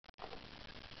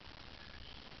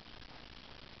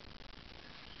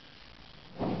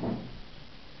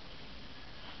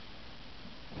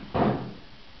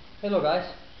Hello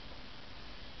guys,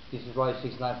 this is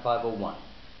Roy69501.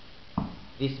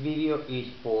 This video is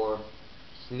for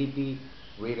sleepyreader666.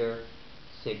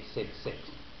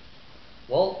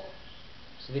 Well,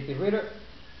 Sleepy Reader,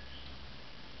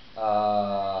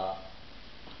 on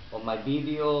my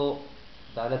video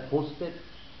that I posted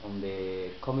on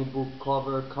the comic book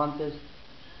cover contest,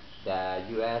 that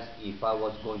you asked if I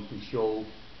was going to show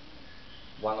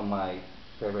one of my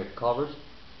favorite covers,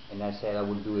 and I said I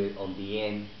would do it on the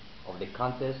end of the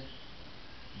contest,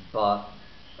 but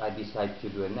I decided to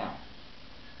do it now.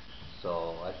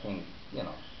 So I think,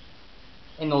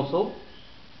 and also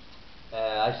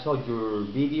I saw your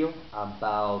video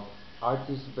about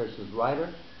artist versus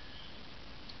writer.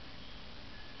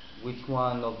 Which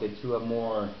one of the two are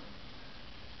more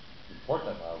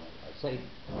important, I say.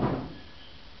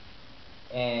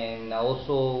 And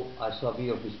also I saw a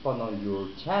video respond on your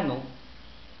channel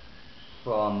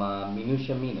from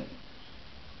Minutia Minute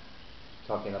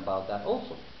talking about that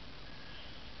also,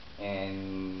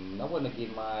 and I want to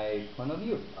give my point of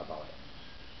view about it.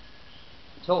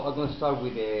 So I'm going to start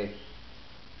with the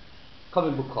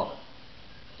comic book cover.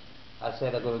 I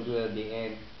said I'm going to do it at the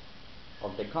end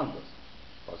of the contest,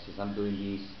 but since I'm doing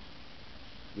this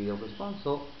video response,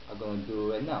 so I'm going to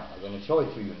do it now. I'm going to show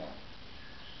it to you now.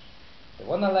 The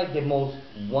one I like the most,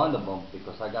 one of them,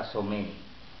 because I got so many,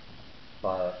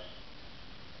 but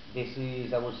this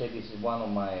is, I would say this is one of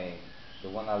the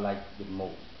one I like the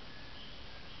most.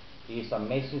 It's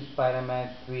Amazing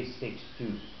Spider-Man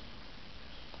 362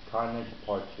 Carnage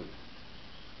Part 2.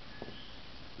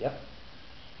 Yep,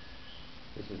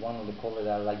 this is one of the covers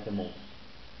that I like the most,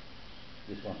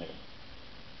 this one here.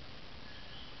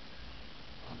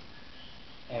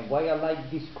 And why I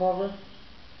like this cover?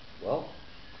 Well,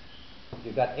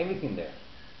 you got everything there.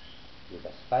 You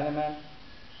got Spider-Man,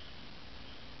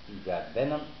 you got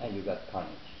Venom, and you got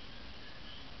Carnage.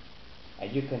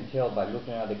 And you can tell by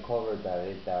looking at the cover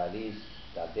that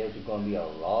there's going to be a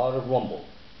lot of rumble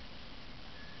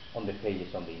on the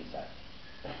pages on the inside.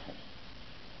 There's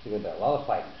going to be a lot of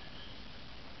fighting.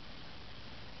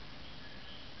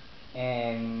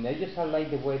 And I like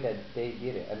the way that they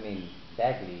did it. I mean,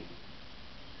 Bagley,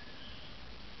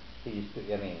 I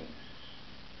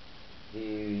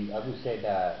would say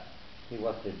that he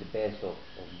was the best of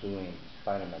doing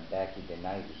Spider-Man back in the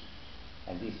 90s.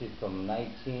 And this is from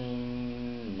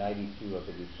 1992, I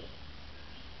believe so.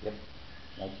 Yep,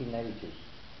 1992.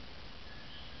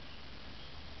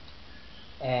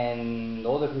 And the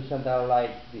other reason that I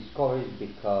like this cover is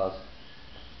because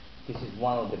this is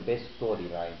one of the best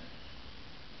storylines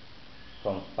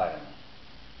from Spider-Man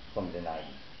from the 90s.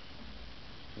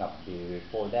 Now,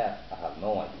 before that, I have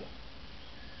no idea.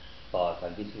 But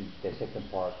this is the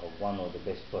second part of one of the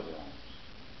best storylines.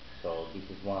 So this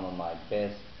is one of my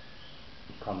best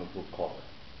comic book covers.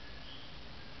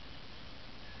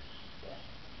 Yeah.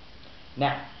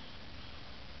 Now,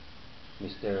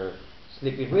 Mr.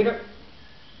 Sleepy Reader,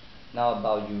 now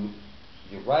about you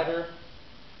writer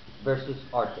versus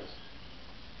artist.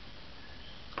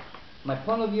 My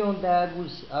point of view on that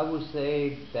was, I would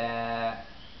say that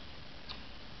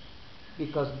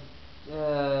because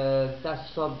that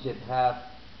subject have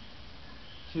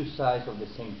two sides of the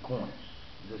same coin.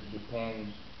 It just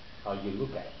depends how you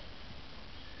look at it.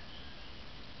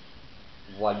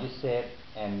 What you said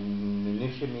and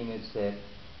Minutia Minute said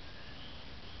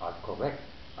are correct.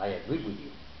 I agree with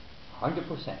you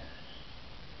 100%.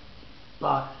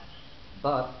 But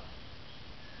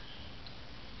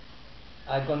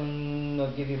I'm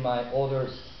gonna give you my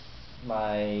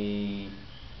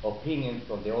opinion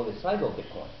from the other side of the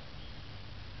coin.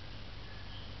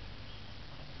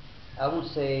 I would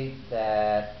say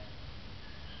that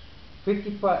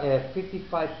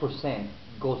 55%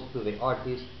 goes to the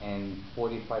artist and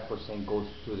 45% goes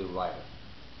to the writer.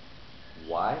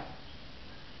 Why?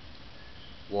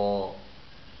 Well,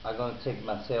 I'm going to use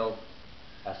myself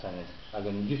as an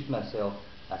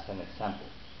example.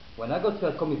 When I go to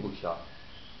a comic book shop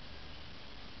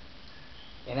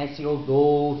and I see all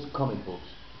those comic books,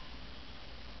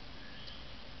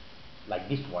 like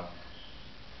this one,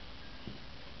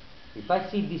 if I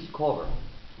see this cover,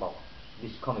 well,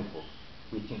 this comic book,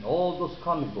 within all those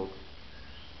comic books,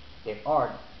 the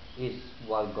art is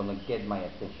what's gonna get my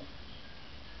attention.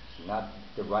 It's not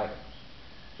the writer,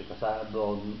 because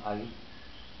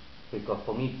because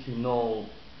for me to know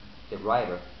the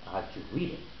writer, I have to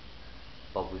read it.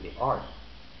 But with the art,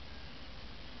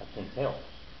 I can tell.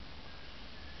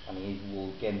 I mean, it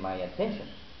will get my attention.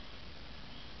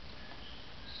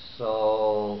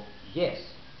 So yes,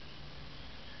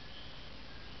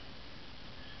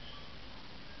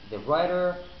 the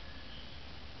writer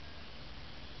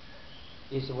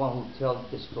is the one who tells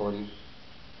the story,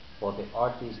 but the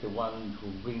artist is the one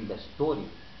who brings the story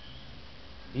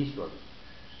visually.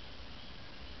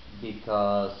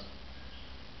 Because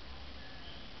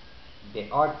the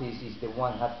artist is the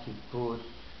one have to put.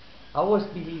 I always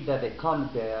believe that that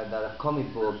a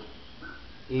comic book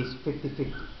is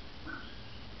 50-50.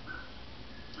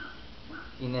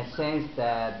 In a sense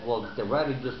that, well, the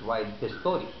writer just writes the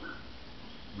story,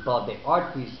 but the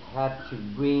artist have to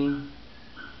bring,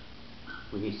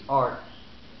 with his art,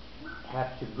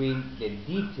 have to bring the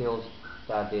details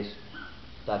that the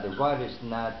writer is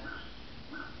not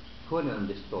putting in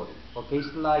the story. Okay,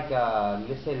 it's like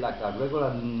let's say like a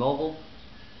regular novel,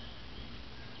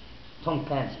 Tom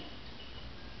Clancy.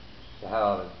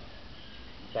 How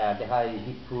how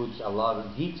he puts a lot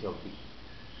of detail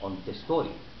on the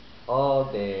story.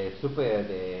 Oh, the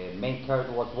main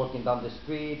character was walking down the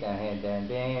street, and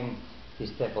then he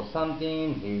stepped on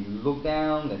something, he looked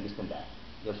down, and this and that.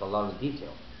 There's a lot of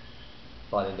detail.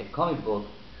 But in the comic book,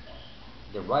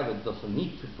 the writer doesn't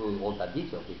need to put all that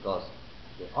detail, because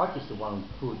the artist is the one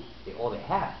who put the other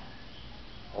half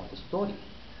of the story.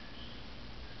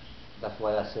 That's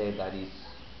why I say that is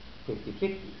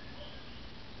 50-50.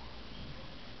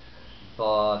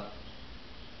 But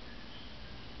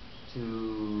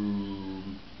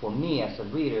for me as a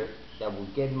reader, that will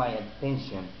get my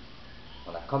attention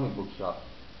on a comic book shop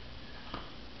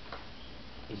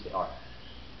is the art.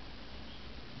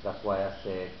 That's why I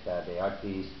said that the art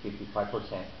is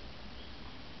 55%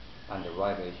 and the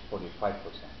writer is 45%.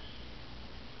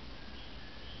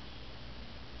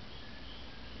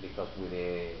 Because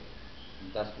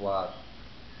that's what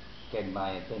get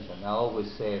my attention. I always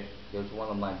said, there's one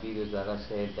of my videos that I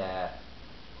said that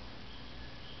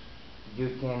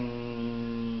you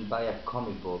can buy a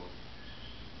comic book.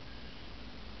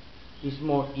 It's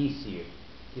more easy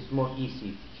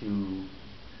to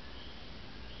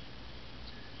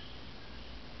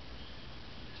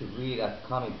read a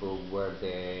comic book where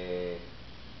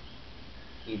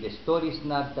if the story is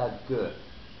not that good,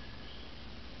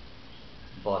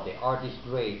 but the art is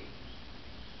great,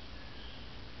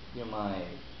 you might,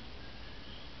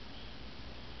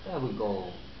 that will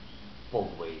go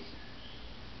both ways.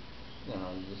 You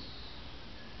know,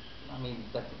 I mean,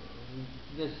 that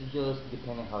just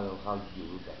depending how you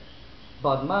look at it.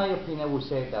 But my opinion would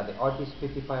say that the art is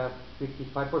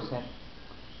 55%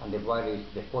 and the writer is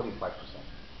the 45%.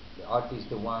 The art is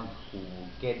the one who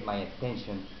get my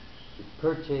attention to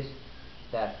purchase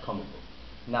that comic book.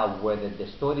 Now, whether the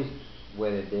story is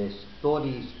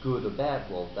good or bad,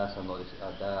 well, that's another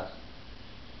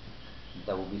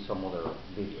that will be some other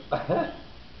video.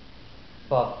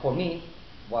 But for me,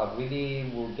 what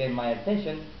really will get my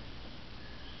attention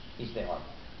is the art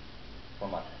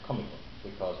from a comic book.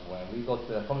 Because when we go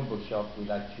to a comic book shop, we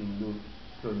like to look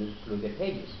through the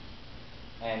pages.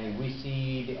 And if we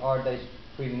see the art that is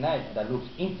pretty nice, that looks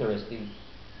interesting,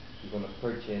 you're going to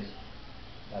purchase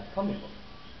that comic book.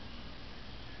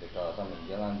 Because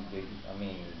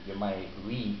you might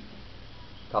read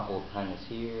a couple of panels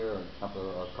here, or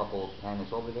a couple of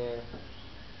panels over there,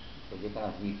 but you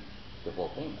cannot read the whole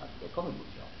thing at the comic book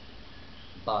shop.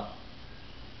 But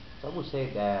so I would say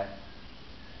that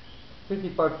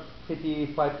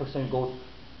 55% goes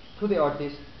to the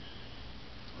artist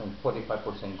and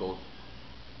 45% goes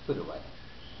to the writer.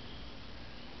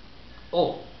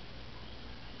 Oh,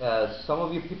 some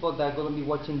of you people that are going to be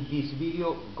watching this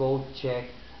video, go check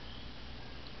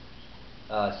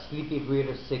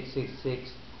sleepyreader666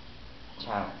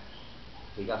 channel.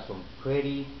 He got some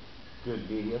pretty good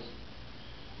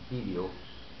video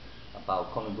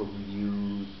about comic book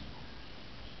reviews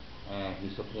and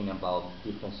his opinion about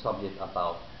different subjects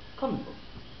about comic books.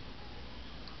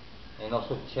 And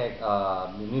also check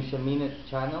Minutia Minute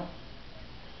channel,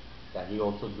 that he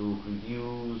also do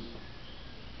reviews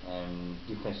and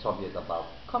different subjects about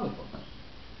comic books.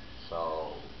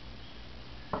 So,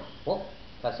 well,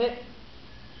 that's it.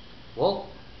 Well,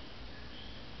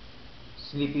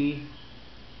 Sleepy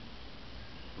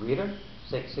Reader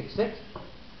 666.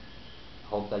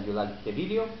 Hope that you liked the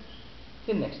video.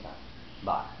 Till next time.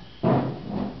 Bye.